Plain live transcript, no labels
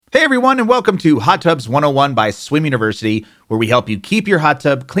Hey everyone, and welcome to Hot Tubs 101 by Swim University, where we help you keep your hot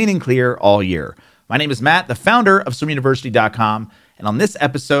tub clean and clear all year. My name is Matt, the founder of swimuniversity.com, and on this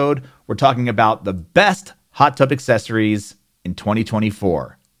episode, we're talking about the best hot tub accessories in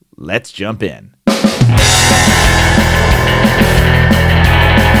 2024. Let's jump in.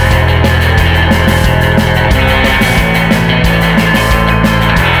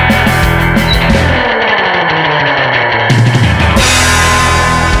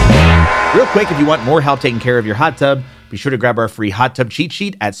 Real quick, if you want more help taking care of your hot tub, be sure to grab our free hot tub cheat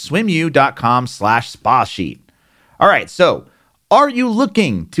sheet at swimu.com/spa sheet. All right, so are you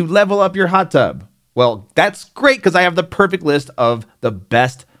looking to level up your hot tub? Well, that's great because I have the perfect list of the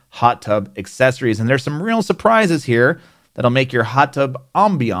best hot tub accessories, and there's some real surprises here that'll make your hot tub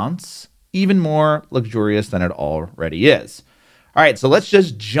ambiance even more luxurious than it already is. All right, so let's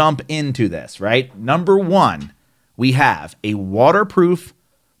just jump into this, right? Number one, we have a waterproof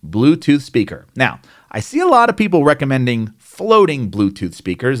Bluetooth speaker. Now, I see a lot of people recommending floating Bluetooth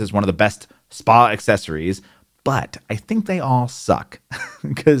speakers as one of the best spa accessories, but I think they all suck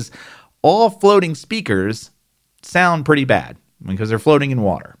because all floating speakers sound pretty bad because they're floating in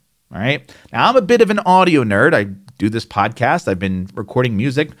water. All right. Now, I'm a bit of an audio nerd. I do this podcast. I've been recording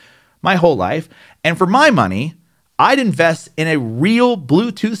music my whole life. And for my money, I'd invest in a real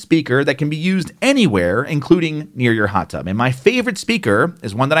Bluetooth speaker that can be used anywhere, including near your hot tub. And my favorite speaker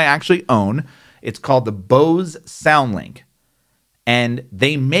is one that I actually own. It's called the Bose SoundLink. And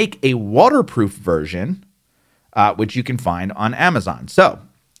they make a waterproof version, which you can find on Amazon. So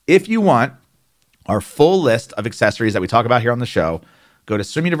if you want our full list of accessories that we talk about here on the show, go to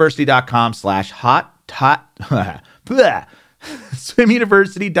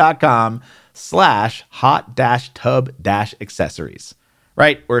swimuniversity.com/hot-tub-accessories,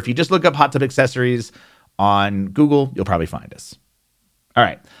 right? Or if you just look up hot tub accessories on Google, you'll probably find us. All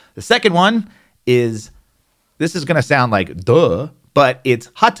right. The second one is, this is going to sound like duh, but it's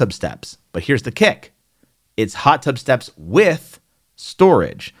hot tub steps. But here's the kick. It's hot tub steps with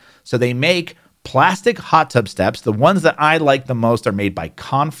storage. So they make plastic hot tub steps. The ones that I like the most are made by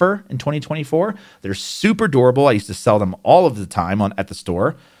Confer in 2024. They're super durable. I used to sell them all of the time at the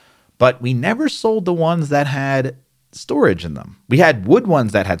store, but we never sold the ones that had storage in them. We had wood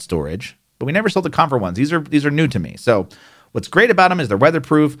ones that had storage, but we never sold the Confer ones. These are new to me. So what's great about them is they're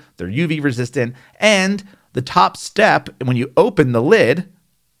weatherproof, they're UV resistant, and the top step, when you open the lid,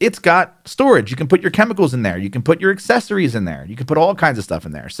 it's got storage. You can put your chemicals in there. You can put your accessories in there. You can put all kinds of stuff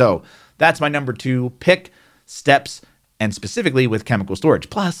in there. So that's my number two pick, steps, and specifically with chemical storage.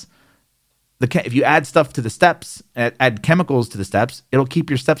 Plus, if you add stuff to the steps, add chemicals to the steps, it'll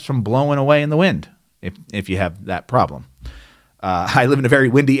keep your steps from blowing away in the wind if you have that problem. I live in a very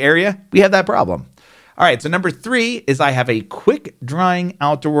windy area. We have that problem. All right, so number three is I have a quick drying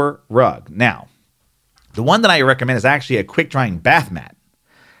outdoor rug. Now, the one that I recommend is actually a quick drying bath mat,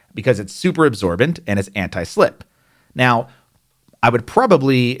 because it's super absorbent and it's anti-slip. Now, I would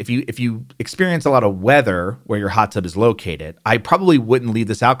probably, if you experience a lot of weather where your hot tub is located, I probably wouldn't leave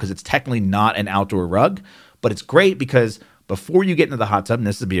this out because it's technically not an outdoor rug, but it's great because before you get into the hot tub, and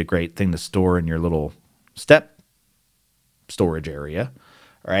this would be a great thing to store in your little step storage area,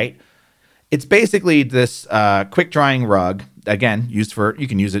 right? It's basically this quick drying rug, again, you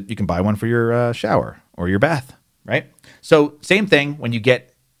can use it, you can buy one for your shower or your bath, right? So same thing, when you get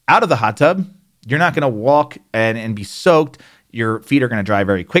out of the hot tub, you're not going to walk and be soaked. Your feet are going to dry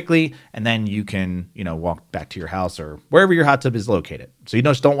very quickly, and then you can, walk back to your house or wherever your hot tub is located. So you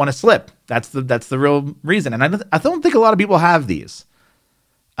just don't want to slip. That's the real reason. And I don't think a lot of people have these.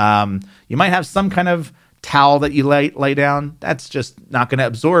 You might have some kind of towel that you lay down. That's just not going to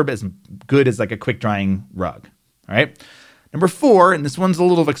absorb as good as like a quick drying rug. All right. Number four, and this one's a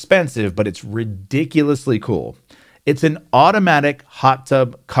little expensive, but it's ridiculously cool. It's an automatic hot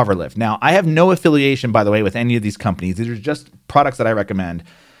tub cover lift. Now, I have no affiliation, by the way, with any of these companies. These are just products that I recommend.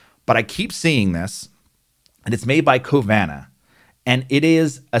 But I keep seeing this, and it's made by Covana. And it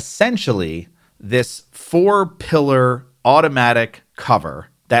is essentially this 4-pillar automatic cover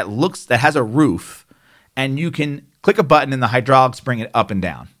that has a roof, and you can click a button and the hydraulics bring it up and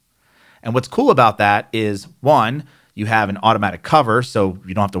down. And what's cool about that is, one, you have an automatic cover, so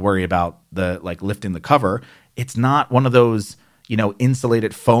you don't have to worry about lifting the cover. It's not one of those,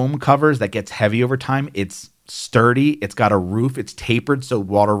 insulated foam covers that gets heavy over time. It's sturdy. It's got a roof. It's tapered so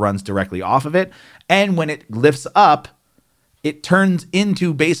water runs directly off of it. And when it lifts up, it turns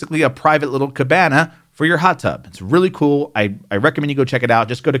into basically a private little cabana for your hot tub. It's really cool. I recommend you go check it out.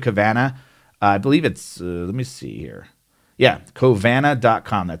 Just go to Covana. I believe it's, let me see here. Yeah,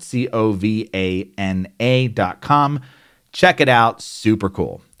 Covana.com. That's Covana.com. Check it out. Super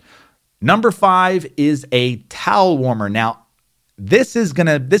cool. Number 5 is a towel warmer. Now, this is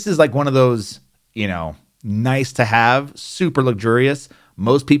like one of those, nice to have, super luxurious.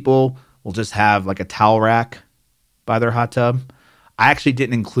 Most people will just have like a towel rack by their hot tub. I actually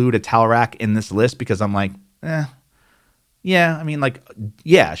didn't include a towel rack in this list because I'm like,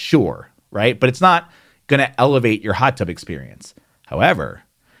 yeah, sure, right? But it's not going to elevate your hot tub experience. However,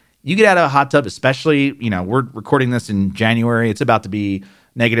 you get out of a hot tub, especially, we're recording this in January. It's about to be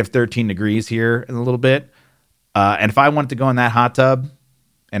negative 13 degrees here in a little bit. And if I wanted to go in that hot tub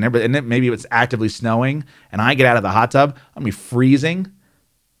and maybe it's actively snowing and I get out of the hot tub, I'm going to be freezing.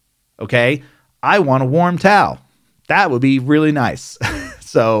 Okay. I want a warm towel. That would be really nice.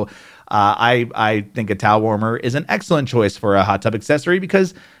 So I think a towel warmer is an excellent choice for a hot tub accessory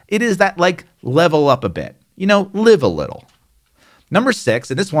because it is that like level up a bit, live a little. Number 6,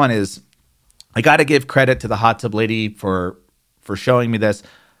 and this one is, I got to give credit to the hot tub lady for showing me this.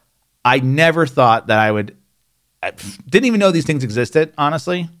 I never thought that I didn't even know these things existed,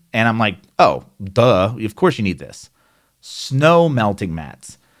 honestly. And I'm like, oh, duh, of course you need this. Snow melting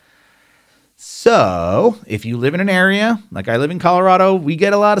mats. So if you live in an area, like I live in Colorado, we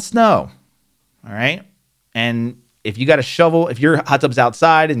get a lot of snow, all right? And if you got a shovel, if your hot tub's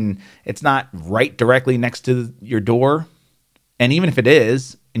outside and it's not right directly next to your door, and even if it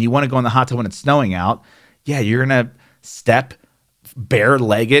is, and you want to go in the hot tub when it's snowing out, yeah, you're going to step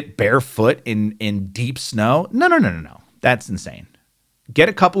bare-legged, barefoot in deep snow. No. That's insane. Get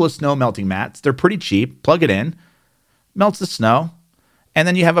a couple of snow melting mats. They're pretty cheap. Plug it in. Melts the snow. And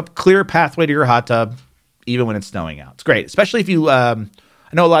then you have a clear pathway to your hot tub, even when it's snowing out. It's great, especially if you, I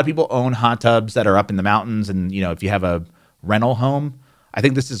know a lot of people own hot tubs that are up in the mountains. And, if you have a rental home, I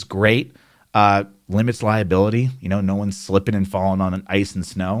think this is great. Limits liability. No one's slipping and falling on ice and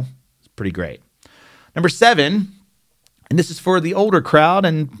snow. It's pretty great. Number 7, and this is for the older crowd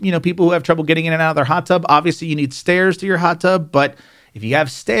and, people who have trouble getting in and out of their hot tub. Obviously, you need stairs to your hot tub, but if you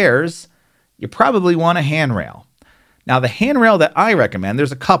have stairs, you probably want a handrail. Now, the handrail that I recommend,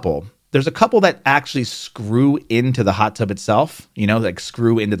 there's a couple. There's a couple that actually screw into the hot tub itself, like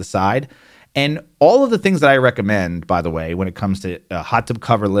screw into the side. And all of the things that I recommend, by the way, when it comes to hot tub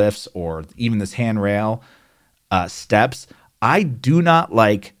cover lifts or even this handrail steps, I do not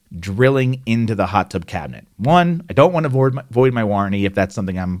like drilling into the hot tub cabinet. 1, I don't want to void my warranty if that's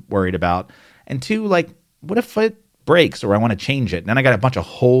something I'm worried about. And 2, what if it breaks or I want to change it? And then I got a bunch of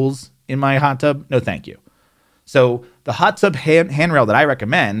holes in my hot tub. No, thank you. So the hot tub handrail that I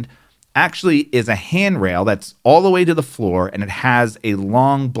recommend actually is a handrail that's all the way to the floor, and it has a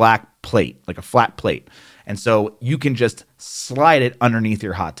long black plate, like a flat plate. And so you can just slide it underneath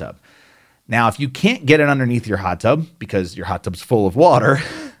your hot tub. Now, if you can't get it underneath your hot tub because your hot tub's full of water,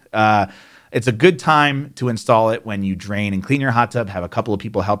 it's a good time to install it when you drain and clean your hot tub. Have a couple of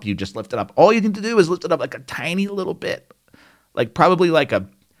people help you just lift it up. All you need to do is lift it up like a tiny little bit, like probably like a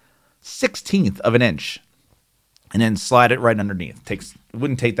 1/16 of an inch, and then slide it right underneath. It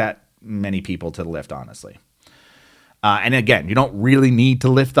wouldn't take that many people to lift, honestly. And again, you don't really need to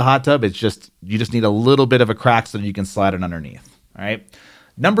lift the hot tub. You just need a little bit of a crack so that you can slide it underneath. All right.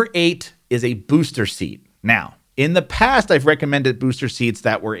 Number 8 is a booster seat. Now, in the past, I've recommended booster seats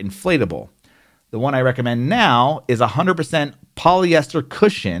that were inflatable. The one I recommend now is 100% polyester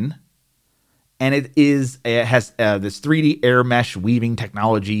cushion, and it has this 3D air mesh weaving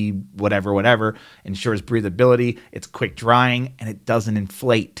technology, whatever, ensures breathability. It's quick drying, and it doesn't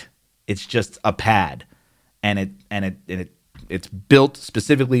inflate. It's just a pad, and it's built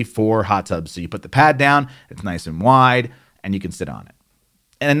specifically for hot tubs. So you put the pad down, it's nice and wide, and you can sit on it.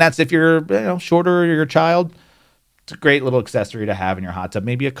 And that's if you're shorter or you're a child. It's a great little accessory to have in your hot tub.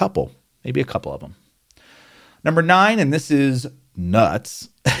 Maybe a couple of them. Number 9, and this is nuts.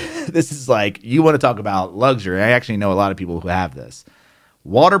 This is like, you want to talk about luxury. I actually know a lot of people who have this.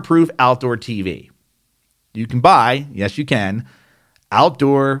 Waterproof outdoor TV. You can buy, yes you can,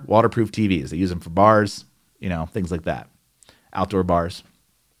 outdoor waterproof TVs. They use them for bars, things like that. Outdoor bars.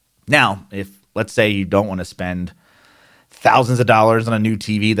 Now, if let's say you don't want to spend thousands of dollars on a new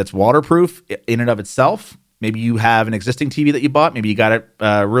TV that's waterproof in and of itself, maybe you have an existing TV that you bought. Maybe you got it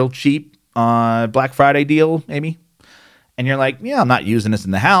real cheap on Black Friday deal, maybe. And you're like, yeah, I'm not using this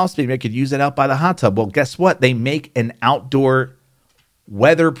in the house. Maybe I could use it out by the hot tub. Well, guess what? They make an outdoor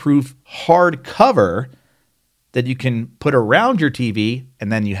weatherproof hard cover that you can put around your TV,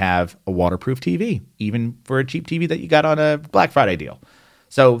 and then you have a waterproof TV, even for a cheap TV that you got on a Black Friday deal.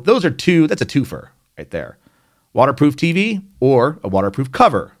 So those are that's a twofer right there. Waterproof TV or a waterproof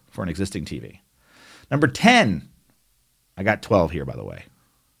cover for an existing TV. Number 10, I got 12 here, by the way.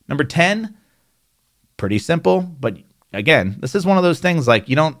 Number 10, pretty simple, but again, this is one of those things like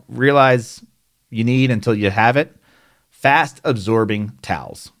you don't realize you need until you have it. Fast absorbing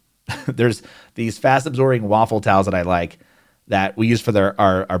towels. There's these fast absorbing waffle towels that I like that we use for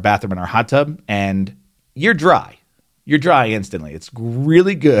our bathroom and our hot tub, and you're dry. You're dry instantly. It's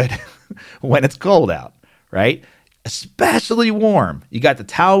really good when it's cold out, right? Especially warm. You got the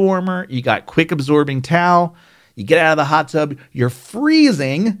towel warmer, you got quick absorbing towel, you get out of the hot tub, you're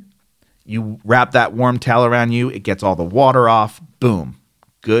freezing. You wrap that warm towel around you, it gets all the water off, boom,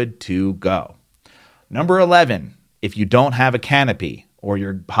 good to go. Number 11, if you don't have a canopy or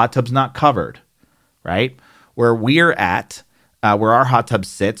your hot tub's not covered, right? Where we're at, where our hot tub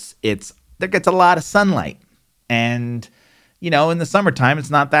sits, there gets a lot of sunlight. And, in the summertime,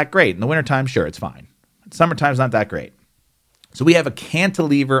 it's not that great. In the wintertime, sure, it's fine. Summertime's not that great. So we have a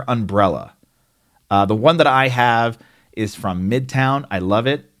cantilever umbrella. The one that I have is from Midtown. I love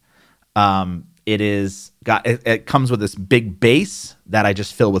it. It comes with this big base that I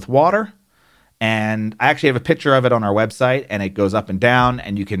just fill with water. And I actually have a picture of it on our website, and it goes up and down,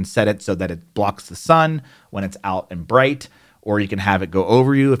 and you can set it so that it blocks the sun when it's out and bright, or you can have it go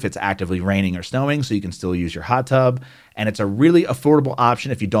over you if it's actively raining or snowing, so you can still use your hot tub. And it's a really affordable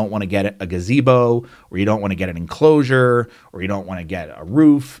option if you don't want to get a gazebo, or you don't want to get an enclosure, or you don't want to get a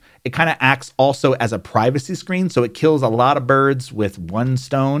roof. It kind of acts also as a privacy screen, so it kills a lot of birds with one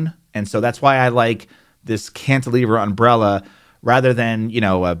stone. And so that's why I like this cantilever umbrella rather than,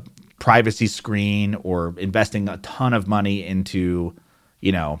 a privacy screen or investing a ton of money into,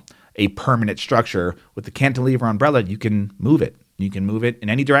 a permanent structure. With the cantilever umbrella, you can move it. You can move it in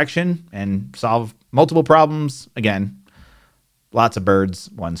any direction and solve multiple problems. Again, lots of birds,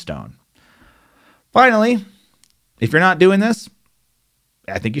 one stone. Finally, if you're not doing this,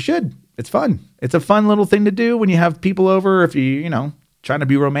 I think you should. It's fun. It's a fun little thing to do when you have people over, if you, trying to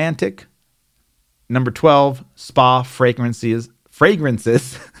be romantic. Number 12, spa fragrances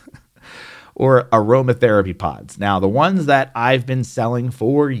or aromatherapy pods. Now, the ones that I've been selling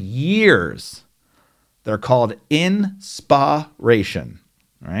for years, they're called Inspiration.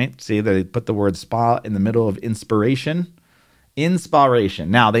 All right? See, they put the word spa in the middle of inspiration. Inspiration.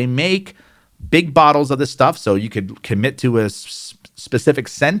 Now, they make big bottles of this stuff, so you could commit to a specific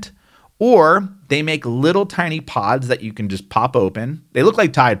scent, or they make little tiny pods that you can just pop open. They look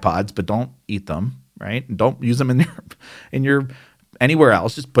like Tide Pods, but don't eat them, right? Don't use them in your anywhere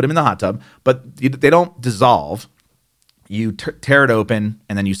else. Just put them in the hot tub, but they don't dissolve. You tear it open,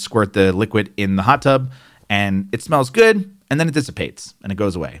 and then you squirt the liquid in the hot tub, and it smells good, and then it dissipates, and it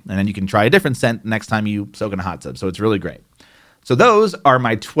goes away. And then you can try a different scent next time you soak in a hot tub. So it's really great. So those are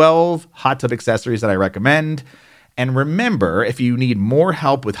my 12 hot tub accessories that I recommend. And remember, if you need more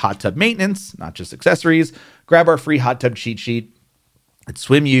help with hot tub maintenance, not just accessories, grab our free hot tub cheat sheet at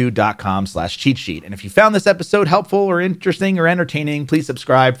swimu.com/cheat sheet. And if you found this episode helpful or interesting or entertaining, please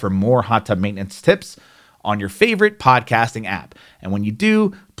subscribe for more hot tub maintenance tips on your favorite podcasting app. And when you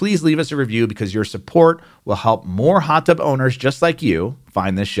do, please leave us a review, because your support will help more hot tub owners just like you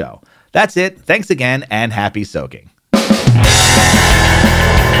find this show. That's it. Thanks again, and happy soaking.